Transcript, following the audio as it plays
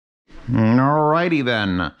Alrighty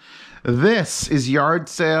then. This is yard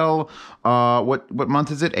sale. What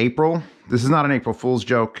month is it? April? This is not an April Fool's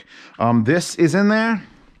joke. This is in there.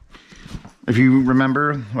 If you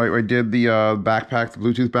remember, I did the backpack, the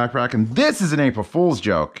Bluetooth backpack, and this is an April Fool's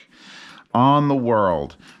joke on the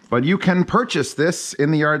world. But you can purchase this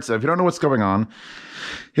in the yard sale. If you don't know what's going on,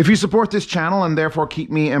 if you support this channel and therefore keep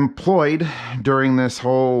me employed during this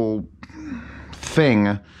whole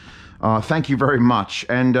thing, thank you very much.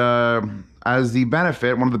 And as the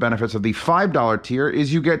benefit, one of the benefits of the $5 tier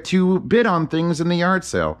is you get to bid on things in the yard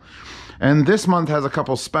sale. And this month has a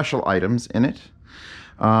couple special items in it.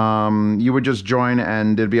 You would just join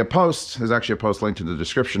and there'd be a post. There's actually a post linked in the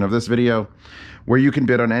description of this video where you can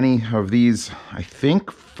bid on any of these, I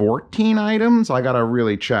think 14 items. I gotta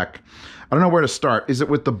really check. I don't know where to start. Is it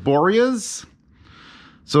with the Boreas?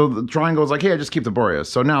 So the triangle is like, hey, I just keep the Boreas.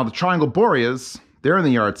 So now the triangle Boreas, they're in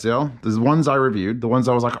the yard sale. The ones I reviewed, the ones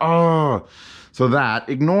I was like, oh. So that,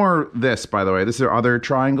 ignore this, by the way. These are other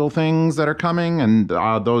triangle things that are coming, and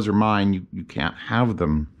those are mine. You can't have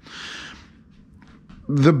them.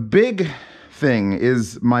 The big thing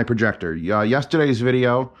is my projector. Yesterday's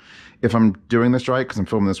video, if I'm doing this right, because I'm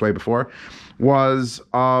filming this way before, was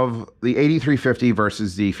of the 8350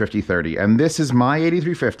 versus the 5030. And this is my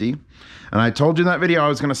 8350. And I told you in that video I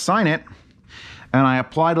was going to sign it. And I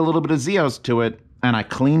applied a little bit of Zeos to it. And I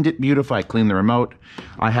cleaned it beautifully. I cleaned the remote.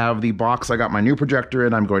 I have the box I got my new projector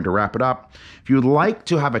in. I'm going to wrap it up. If you'd like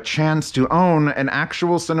to have a chance to own an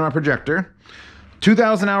actual cinema projector,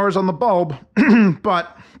 2,000 hours on the bulb,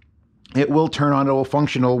 but it will turn on, it will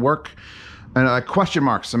function, it will work, and a question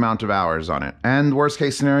marks amount of hours on it. And worst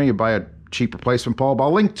case scenario, you buy a cheap replacement bulb.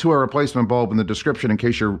 I'll link to a replacement bulb in the description in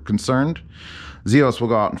case you're concerned. Zeos will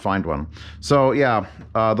go out and find one. So yeah,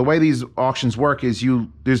 the way these auctions work is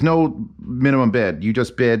there's no minimum bid. You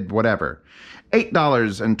just bid whatever.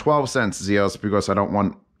 $8.12 Zeos, because I don't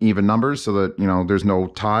want even numbers so that, there's no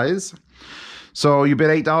ties. So you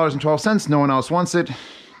bid $8.12, no one else wants it,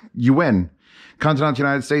 you win. Continental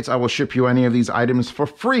United States, I will ship you any of these items for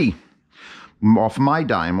free, off my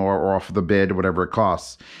dime or off the bid, whatever it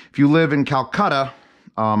costs. If you live in Calcutta,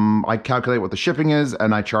 I calculate what the shipping is,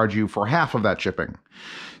 and I charge you for half of that shipping.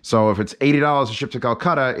 So if it's $80 to ship to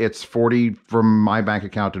Calcutta, it's $40 from my bank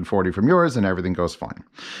account and $40 from yours, and everything goes fine.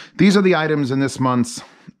 These are the items in this month's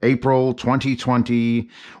April 2020.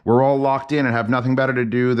 We're all locked in and have nothing better to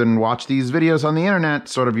do than watch these videos on the internet,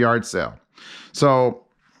 sort of yard sale. So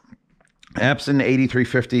Epson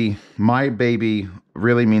 8350, my baby,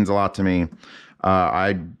 really means a lot to me.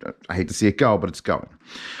 I hate to see it go, but it's going.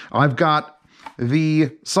 I've got the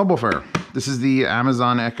subwoofer. This is the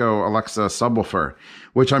Amazon Echo Alexa subwoofer,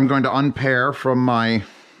 which I'm going to unpair from my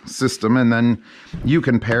system, and then you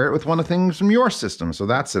can pair it with one of the things from your system. So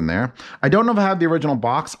that's in there. I don't know if I have the original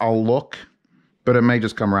box. I'll look, but it may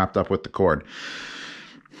just come wrapped up with the cord.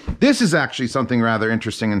 This is actually something rather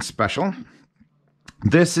interesting and special.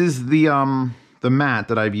 This is the mat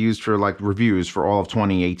that I've used for like reviews for all of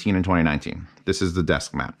 2018 and 2019. This is the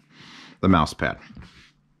desk mat, the mouse pad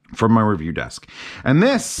from my review desk. And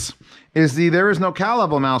this is the There Is No Cal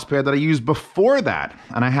Level mouse pad that I used before that.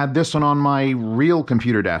 And I had this one on my real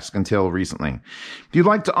computer desk until recently. If you'd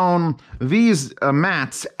like to own these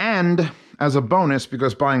mats, and as a bonus,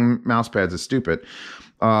 because buying mouse pads is stupid,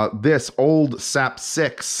 this old SAP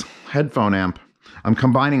 6 headphone amp, I'm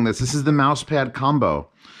combining this. This is the mouse pad combo.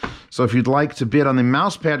 So if you'd like to bid on the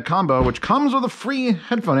mouse pad combo, which comes with a free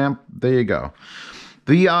headphone amp, there you go.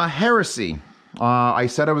 The Heresy. I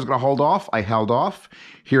said I was going to hold off. I held off.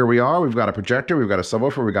 Here we are. We've got a projector. We've got a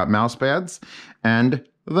subwoofer. We've got mouse pads. And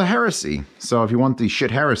the Heresy. So if you want the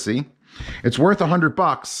shit Heresy, it's worth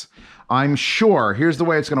 $100. I'm sure, here's the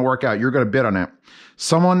way it's going to work out. You're going to bid on it.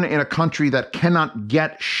 Someone in a country that cannot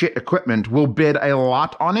get shit equipment will bid a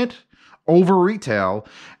lot on it over retail,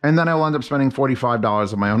 and then I'll end up spending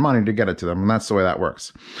 $45 of my own money to get it to them, and that's the way that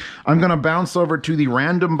works. I'm going to bounce over to the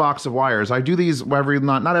random box of wires. I do these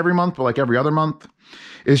not every month, but like every other month.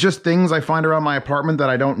 It's just things I find around my apartment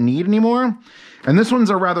that I don't need anymore, and this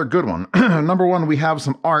one's a rather good one. Number one, we have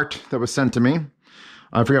some art that was sent to me.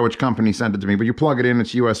 I forget which company sent it to me, but you plug it in,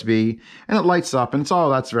 it's USB, and it lights up, and it's, oh,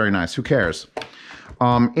 that's very nice. Who cares?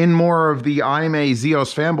 In more of the I'm a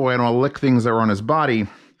Zeos fanboy and I'll lick things that were on his body,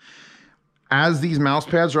 as these mouse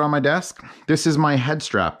pads are on my desk, this is my head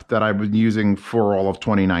strap that I've been using for all of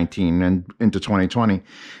 2019 and into 2020.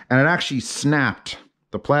 And it actually snapped.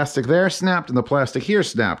 The plastic there snapped and the plastic here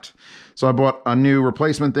snapped. So I bought a new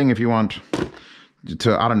replacement thing. If you want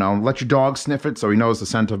to, I don't know, let your dog sniff it so he knows the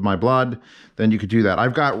scent of my blood, then you could do that.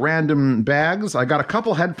 I've got random bags. I got a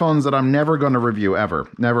couple headphones that I'm never going to review ever.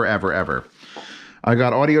 Never, ever, ever. I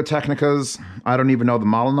got Audio Technicas. I don't even know the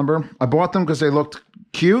model number. I bought them because they looked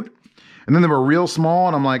cute, and then they were real small,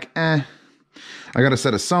 and I'm like, eh. I got a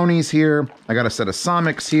set of Sonys here. I got a set of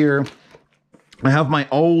Sonics here. I have my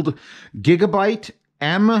old Gigabyte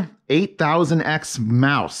M8000X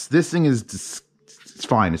mouse. This thing is, it's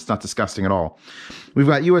fine. It's not disgusting at all. We've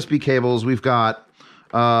got USB cables. We've got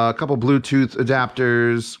a couple Bluetooth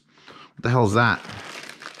adapters. What the hell is that?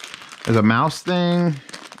 There's a mouse thing.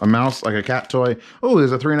 A mouse, like a cat toy. Oh,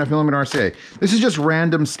 there's a 3.5mm RCA. This is just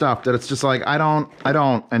random stuff that it's just like, I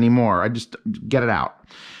don't anymore. I just get it out.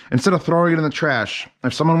 Instead of throwing it in the trash,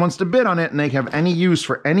 if someone wants to bid on it and they have any use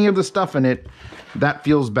for any of the stuff in it, that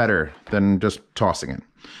feels better than just tossing it.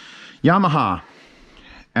 Yamaha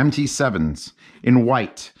MT7s in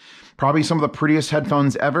white. Probably some of the prettiest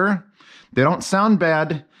headphones ever. They don't sound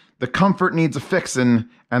bad. The comfort needs a fixin',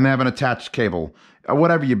 and they have an attached cable.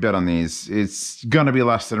 Whatever you bid on these, it's gonna be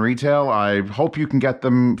less than retail. I hope you can get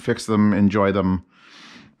them, fix them, enjoy them.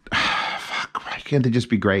 Fuck, why can't they just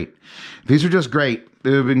be great? If these are just great, it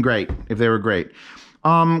would have been great if they were great.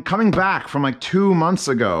 Coming back from like 2 months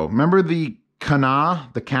ago, remember the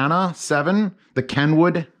Cana 7, the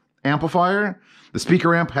Kenwood amplifier? The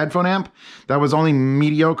speaker amp, headphone amp, that was only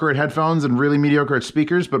mediocre at headphones and really mediocre at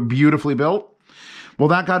speakers, but beautifully built. Well,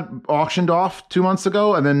 that got auctioned off 2 months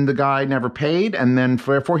ago, and then the guy never paid, and then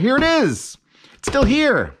therefore here it is. It's still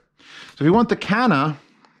here. So if you want the Cana,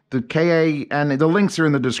 the KA, and the links are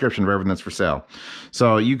in the description for everything that's for sale.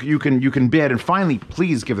 So you can bid, and finally,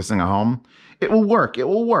 please give this thing a home. It will work. It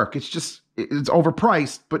will work. It's just, it's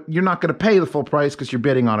overpriced, but you're not going to pay the full price because you're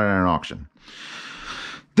bidding on it at an auction.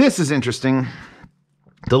 This is interesting.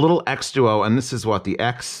 The little X Duo, and this is what, the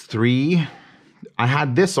X3. I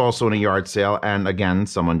had this also in a yard sale, and again,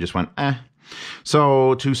 someone just went, eh.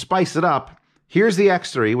 So to spice it up, here's the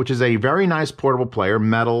X3, which is a very nice portable player,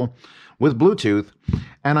 metal with Bluetooth,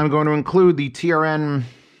 and I'm going to include the TRN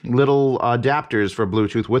little adapters for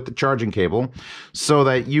Bluetooth with the charging cable so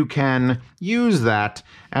that you can use that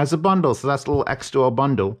as a bundle. So that's the little X Duo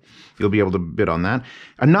bundle. You'll be able to bid on that.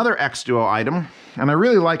 Another X Duo item, and I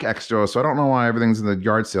really like X Duo, so I don't know why everything's in the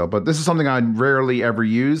yard sale, but this is something I rarely ever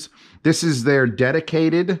use. This is their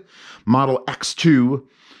dedicated Model X2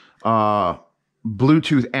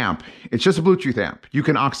 Bluetooth amp. It's just a Bluetooth amp. You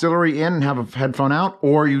can auxiliary in and have a headphone out,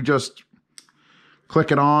 or you just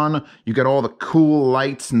click it on. You get all the cool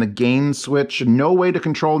lights and the gain switch, and no way to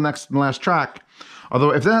control next and last track.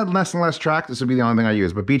 Although if they had next and last track, this would be the only thing I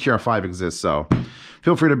use, but BTR5 exists, so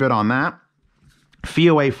feel free to bid on that.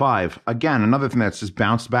 FIO A5, again, another thing that's just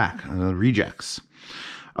bounced back, rejects.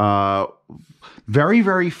 Very,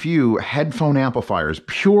 very few headphone amplifiers,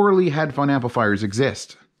 purely headphone amplifiers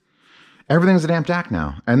exist. Everything's an amp DAC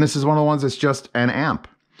now, and this is one of the ones that's just an amp.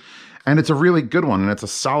 And it's a really good one, and it's a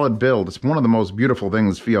solid build. It's one of the most beautiful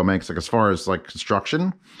things FIO makes, like as far as like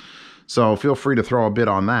construction. So feel free to throw a bid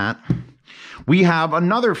on that. We have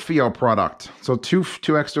another FIO product. So two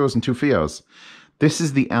X Duos and two FIOs. This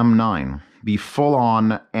is the M9, the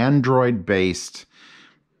full-on Android-based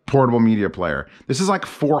portable media player. This is like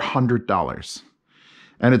 $400.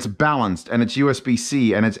 And it's balanced, and it's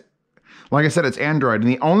USB-C, and it's, like I said, it's Android. And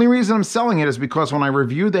the only reason I'm selling it is because when I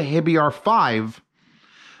reviewed the Hibi R5,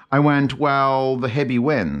 I went, well, the Hibi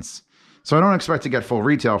wins. So I don't expect to get full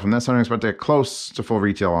retail from this. I don't expect to get close to full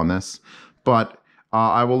retail on this. But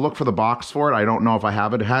I will look for the box for it. I don't know if I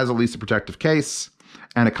have it. It has at least a protective case,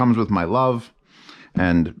 and it comes with my love.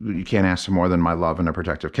 And you can't ask for more than my love in a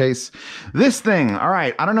protective case. This thing, all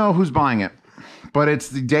right, I don't know who's buying it, but it's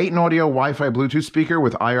the Dayton Audio Wi-Fi Bluetooth speaker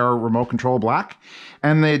with IR remote control black.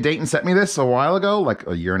 And the Dayton sent me this a while ago, like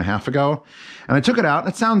a year and a half ago. And I took it out,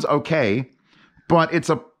 and it sounds okay, but it's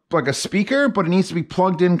like a speaker, but it needs to be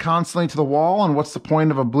plugged in constantly to the wall. And what's the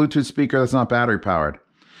point of a Bluetooth speaker that's not battery powered?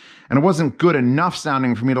 And it wasn't good enough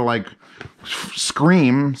sounding for me to like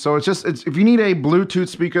scream. So it's if you need a Bluetooth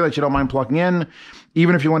speaker that you don't mind plugging in,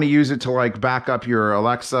 even if you want to use it to like back up your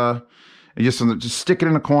Alexa, you just stick it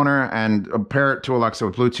in a corner and pair it to Alexa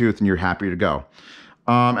with Bluetooth, and you're happy to go.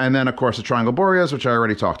 And then of course the triangle Boreas, which I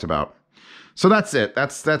already talked about. So that's it.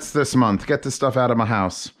 That's this month. Get this stuff out of my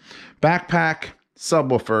house. Backpack,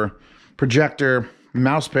 subwoofer, projector,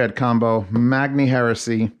 mousepad combo, Magni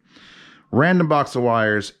Heresy, random box of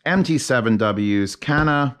wires, MT7Ws,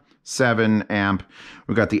 Cana 7 amp.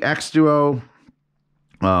 We've got the X Duo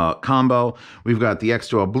combo. We've got the X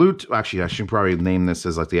Duo Bluetooth. Actually, I should probably name this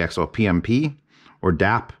as like the X Duo PMP or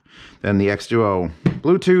DAP. Then the X Duo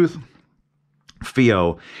Bluetooth.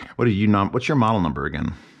 FIO. What's your model number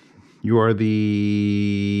again? You are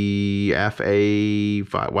the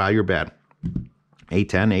FA5. Wow, you're bad.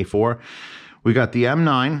 A10, A4. We got the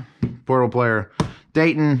M9 portable player,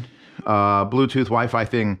 Dayton, Bluetooth Wi-Fi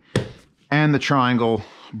thing, and the triangle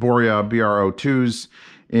Borea BRO2s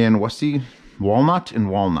in what's the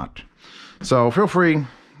Walnut. So feel free,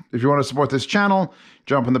 if you want to support this channel,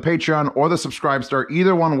 jump on the Patreon or the Subscribestar.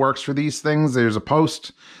 Either one works for these things. There's a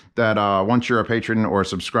post that once you're a patron or a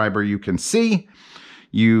subscriber, you can see.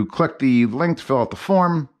 You click the link to fill out the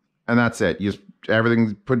form, and that's it. You just,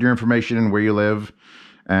 everything, put your information in where you live,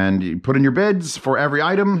 and you put in your bids for every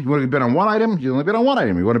item. You want to bid on one item, you only bid on one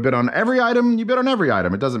item. You want to bid on every item, you bid on every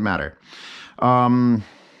item. It doesn't matter.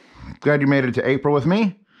 Glad you made it to April with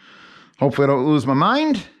me. Hopefully I don't lose my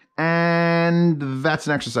mind. And that's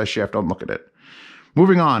an exercise shift. Don't look at it.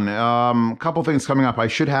 Moving on. A couple things coming up. I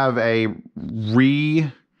should have a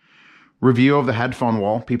review of the headphone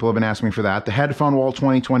wall. People have been asking me for that. The headphone wall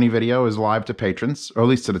 2020 video is live to patrons, or at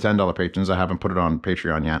least to the $10 patrons. I haven't put it on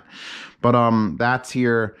Patreon yet. But that's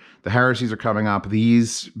here. The heresies are coming up.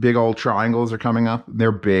 These big old triangles are coming up.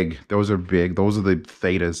 They're big. Those are big. Those are the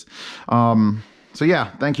thetas. So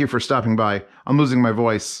yeah, thank you for stopping by. I'm losing my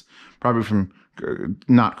voice, probably from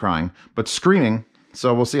not crying, but screaming.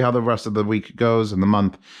 So we'll see how the rest of the week goes and the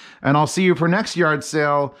month. And I'll see you for next yard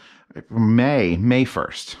sale, May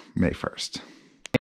 1st. May 1st.